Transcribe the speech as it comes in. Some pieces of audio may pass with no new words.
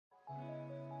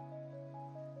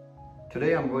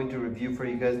Today I'm going to review for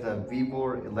you guys the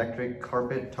VEVOR electric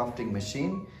carpet tufting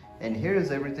machine, and here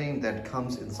is everything that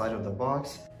comes inside of the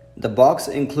box. The box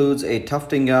includes a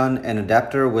tufting gun, an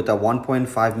adapter with a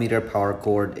 1.5 meter power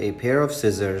cord, a pair of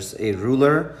scissors, a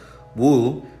ruler,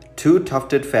 wool, 2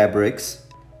 tufted fabrics,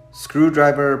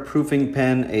 screwdriver, proofing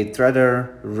pen, a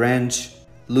threader, wrench,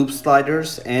 loop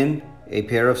sliders, and a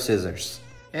pair of scissors.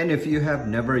 And if you have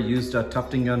never used a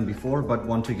tufting gun before but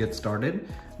want to get started,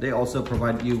 they also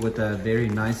provide you with a very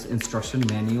nice instruction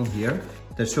manual here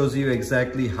that shows you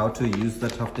exactly how to use the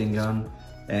tufting gun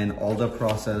and all the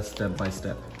process step by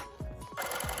step.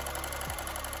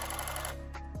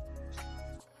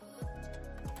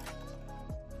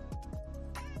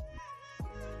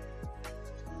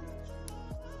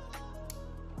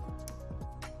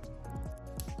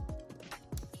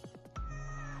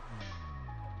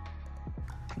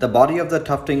 The body of the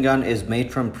tufting gun is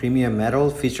made from premium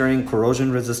metal, featuring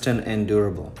corrosion resistant and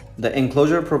durable. The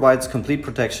enclosure provides complete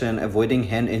protection, avoiding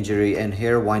hand injury and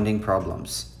hair winding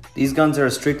problems. These guns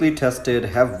are strictly tested,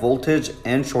 have voltage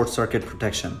and short circuit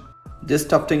protection. This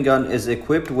tufting gun is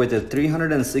equipped with a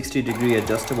 360-degree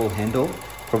adjustable handle,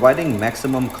 providing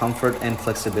maximum comfort and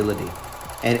flexibility.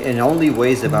 And it only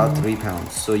weighs about 3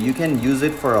 pounds, so you can use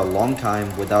it for a long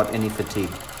time without any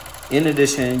fatigue. In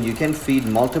addition, you can feed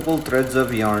multiple threads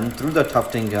of yarn through the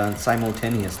tufting gun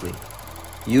simultaneously.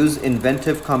 Use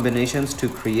inventive combinations to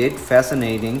create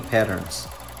fascinating patterns,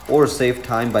 or save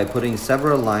time by putting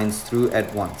several lines through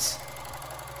at once.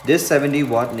 This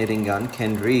 70-watt knitting gun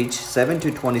can reach 7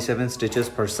 to 27 stitches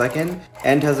per second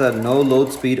and has a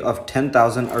no-load speed of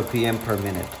 10,000 RPM per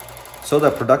minute. So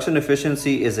the production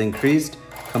efficiency is increased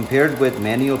compared with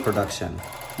manual production.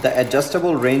 The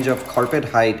adjustable range of carpet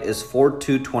height is 4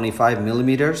 to 25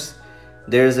 millimeters.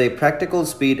 There is a practical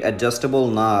speed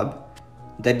adjustable knob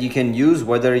that you can use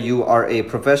whether you are a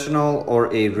professional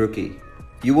or a rookie.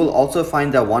 You will also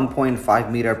find the 1.5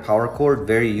 meter power cord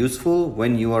very useful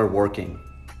when you are working.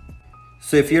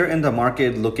 So if you're in the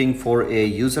market looking for a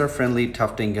user-friendly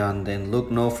tufting gun, then look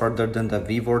no further than the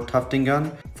VEVOR tufting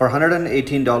gun. For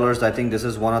 $118, I think this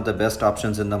is one of the best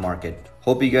options in the market.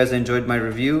 Hope you guys enjoyed my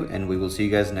review, and we will see you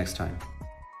guys next time.